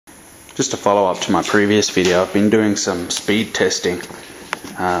Just a follow up to my previous video, I've been doing some speed testing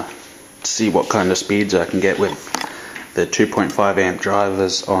to see what kind of speeds I can get with the 2.5 amp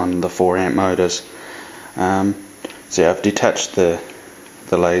drivers on the 4 amp motors. So yeah, I've detached the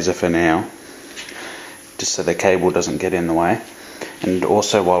laser for now, just so the cable doesn't get in the way. And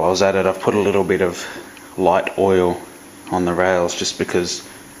also, while I was at it, I've put a little bit of light oil on the rails, just because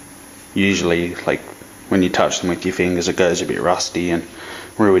usually, like, when you touch them with your fingers, it goes a bit rusty and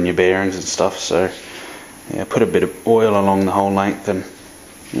ruin your bearings and stuff. So yeah, put a bit of oil along the whole length, and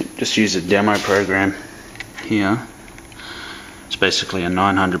just use a demo program here. It's basically a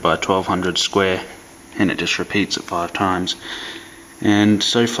 900 by 1200 square, and it just repeats it 5 times. And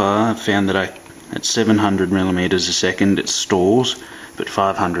so far I've found that at 700 millimeters a second it stalls, but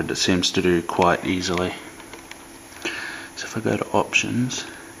 500 it seems to do quite easily. So if I go to options,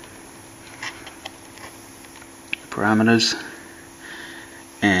 parameters,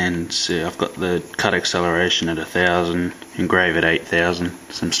 and see, I've got the cut acceleration at 1000, engrave at 8000,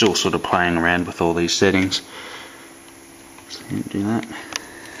 so I'm still sort of playing around with all these settings. So do that.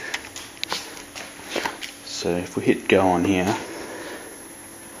 So if we hit go on here,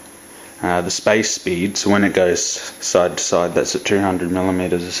 the space speed, so when it goes side to side, that's at 200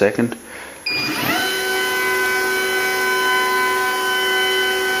 millimeters a second.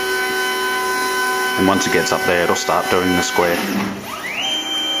 And once it gets up there, it'll start doing the square.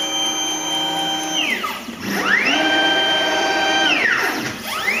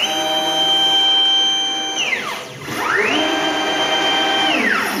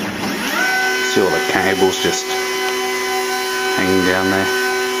 See all the cables just hanging down there.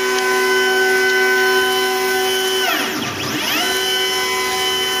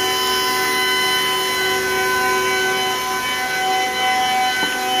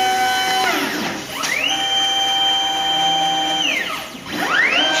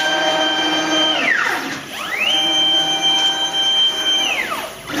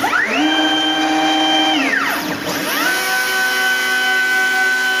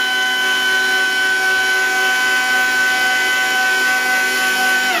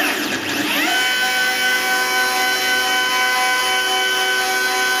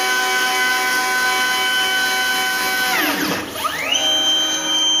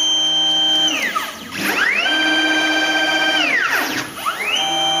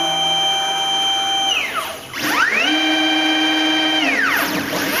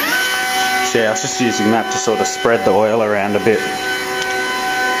 So yeah, I was just using that to sort of spread the oil around a bit.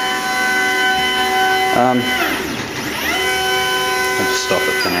 I'll just stop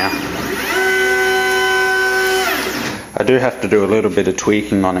it for now. I do have to do a little bit of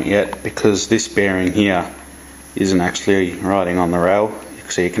tweaking on it yet, because this bearing here isn't actually riding on the rail.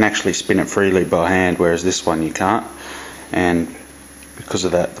 So you can actually spin it freely by hand, whereas this one you can't. And because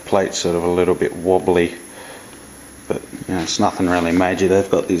of that, the plate's sort of a little bit wobbly. But you know, it's nothing really major.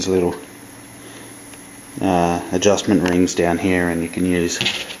 They've got these little adjustment rings down here, and you can use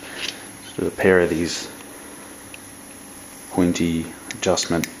sort of a pair of these pointy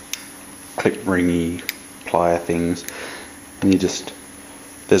adjustment clip ringy plier things, and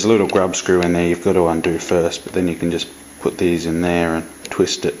there's a little grub screw in there you've got to undo first, but then you can just put these in there and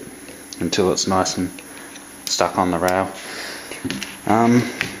twist it until it's nice and stuck on the rail.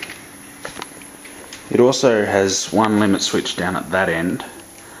 It also has one limit switch down at that end,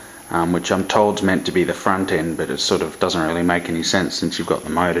 which I'm told is meant to be the front end, but it sort of doesn't really make any sense since you've got the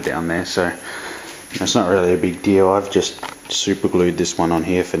motor down there, so it's not really a big deal. I've just super glued this one on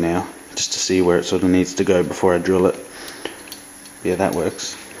here for now, just to see where it sort of needs to go before I drill it. Yeah, that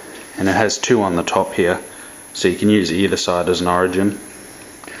works. And it has 2 on the top here, so you can use either side as an origin.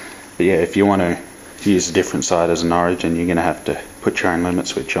 But yeah, if you want to use a different side as an origin, you're going to have to put your own limit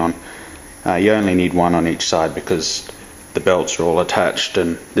switch on. You only need 1 on each side because the belts are all attached,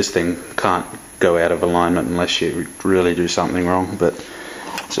 and this thing can't go out of alignment unless you really do something wrong, but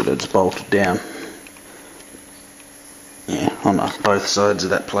so that it's bolted down, yeah, on both sides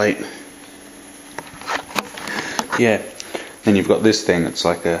of that plate. Yeah, then you've got this thing, it's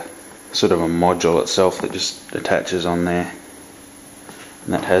like a sort of a module itself that just attaches on there,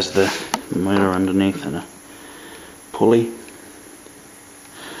 and that has the motor underneath and a pulley,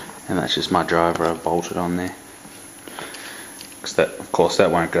 and that's just my driver I've bolted on there. Because that, of course, that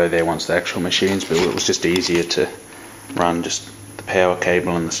won't go there once the actual machine's built. It was just easier to run just the power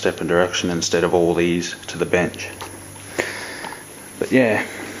cable and the stepper direction instead of all these to the bench. But yeah,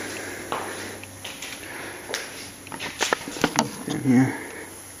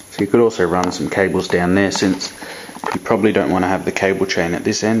 so you could also run some cables down there, since you probably don't want to have the cable chain at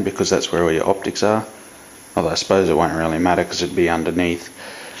this end because that's where all your optics are. Although I suppose it won't really matter because it'd be underneath.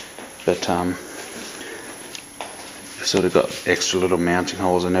 but you've sort of got extra little mounting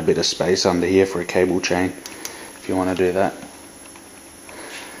holes and a bit of space under here for a cable chain if you want to do that.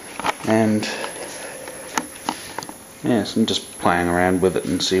 And yeah, so I'm just playing around with it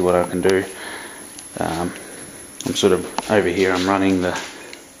and see what I can do. I'm sort of over here, I'm running the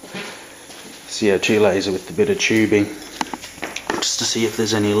CO2 laser with a bit of tubing just to see if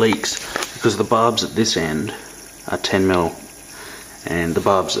there's any leaks, because the barbs at this end are 10mm and the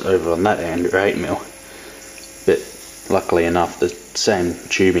barbs over on that end are 8mm, but luckily enough the same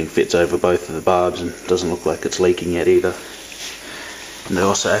tubing fits over both of the barbs and doesn't look like it's leaking yet either. And I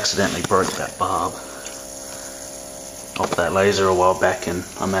also accidentally broke that barb off that laser a while back, and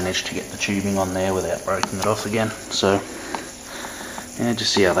I managed to get the tubing on there without breaking it off again. So yeah,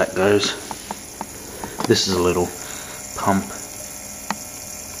 just see how that goes. This is a little pump.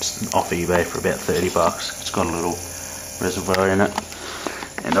 It's off eBay for about 30 bucks. It's got a little reservoir in it.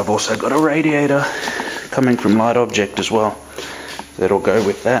 And I've also got a radiator coming from Light Object as well. That'll go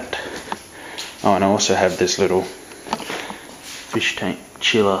with that. Oh, and I also have this little fish tank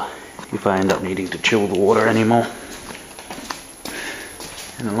chiller if I end up needing to chill the water anymore.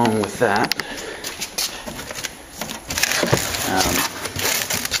 And along with that,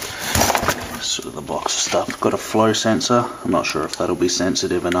 sort of the box of stuff. Got a flow sensor. I'm not sure if that'll be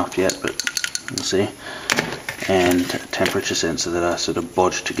sensitive enough yet, but we'll see. And a temperature sensor that I sort of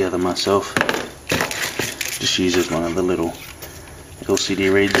bodged together myself. Just uses one of the little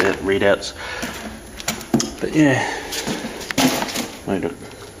LCD readouts. But yeah, load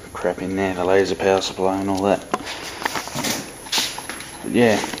of crap in there, the laser power supply and all that. But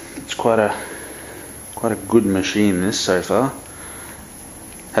yeah, it's quite a good machine this so far.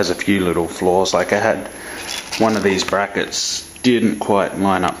 Has a few little flaws, like I had one of these brackets didn't quite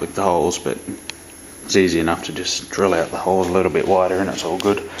line up with the holes, but it's easy enough to just drill out the holes a little bit wider and it's all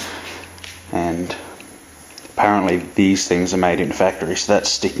good. And apparently these things are made in factory, so that's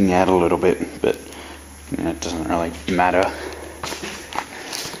sticking out a little bit, but you know, it doesn't really matter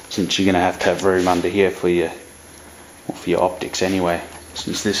since you're going to have room under here for your optics anyway,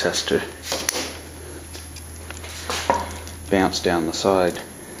 since this has to bounce down the side.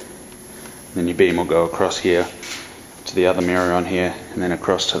 Then your beam will go across here to the other mirror on here and then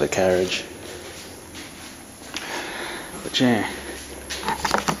across to the carriage. But yeah,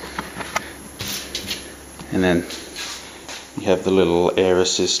 and then you have the little air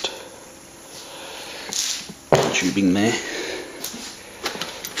assist tubing there.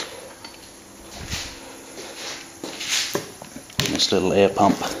 This little air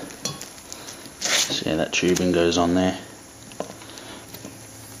pump. So yeah, that tubing goes on there.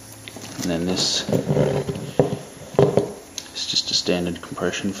 And then this is just a standard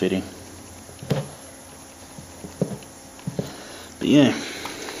compression fitting. But yeah,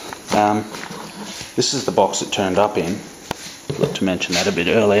 this is the box it turned up in. Forgot to mention that a bit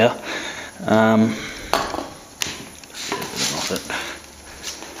earlier. Off it.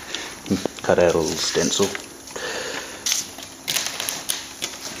 Cut out a little stencil.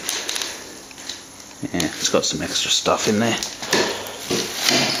 Yeah, it's got some extra stuff in there.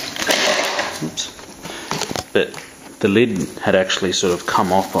 Oops. But the lid had actually sort of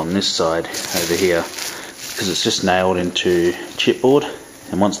come off on this side over here because it's just nailed into chipboard,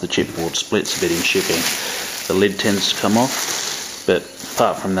 and once the chipboard splits a bit in shipping, the lid tends to come off. But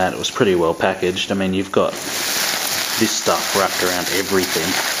apart from that, it was pretty well packaged. I mean, you've got this stuff wrapped around everything.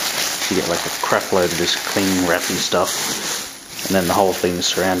 You get like a crap load of this cling wrapping stuff, and then the whole thing is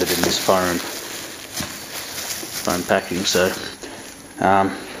surrounded in this foam packing. So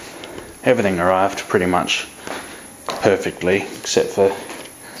everything arrived pretty much perfectly, except for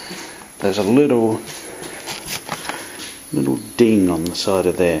there's a little ding on the side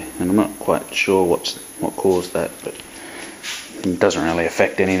of there, and I'm not quite sure what caused that, but it doesn't really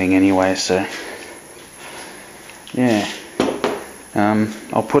affect anything anyway. So yeah,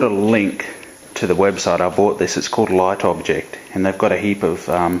 I'll put a link to the website I bought this. It's called Light Object, and they've got a heap of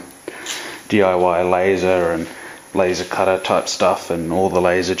DIY laser and laser cutter type stuff, and all the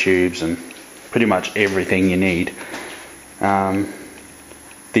laser tubes and pretty much everything you need.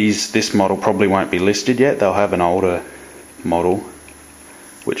 This model probably won't be listed yet. They'll have an older model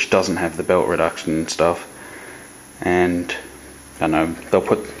which doesn't have the belt reduction and stuff, and I don't know, they'll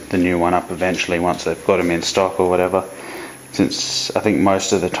put the new one up eventually once they've got them in stock or whatever, since I think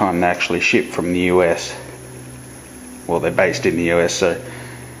most of the time they actually ship from the US. Well, they're based in the US, so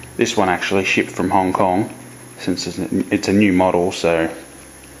this one actually shipped from Hong Kong, since it's a new model, so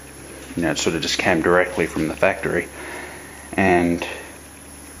you know, it sort of just came directly from the factory. And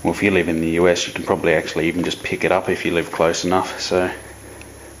well, if you live in the US, you can probably actually even just pick it up if you live close enough. So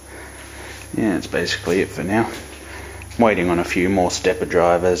yeah, that's basically it for now. I'm waiting on a few more stepper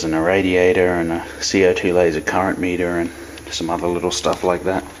drivers and a radiator and a CO2 laser current meter and some other little stuff like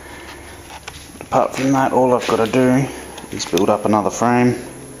that. Apart from that, all I've got to do is build up another frame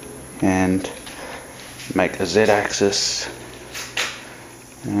and make a Z-axis,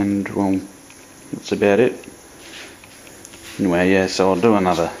 and well, that's about it. Anyway, yeah, so I'll do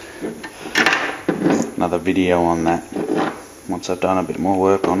another video on that once I've done a bit more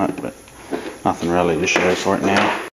work on it, but nothing really to show for it now.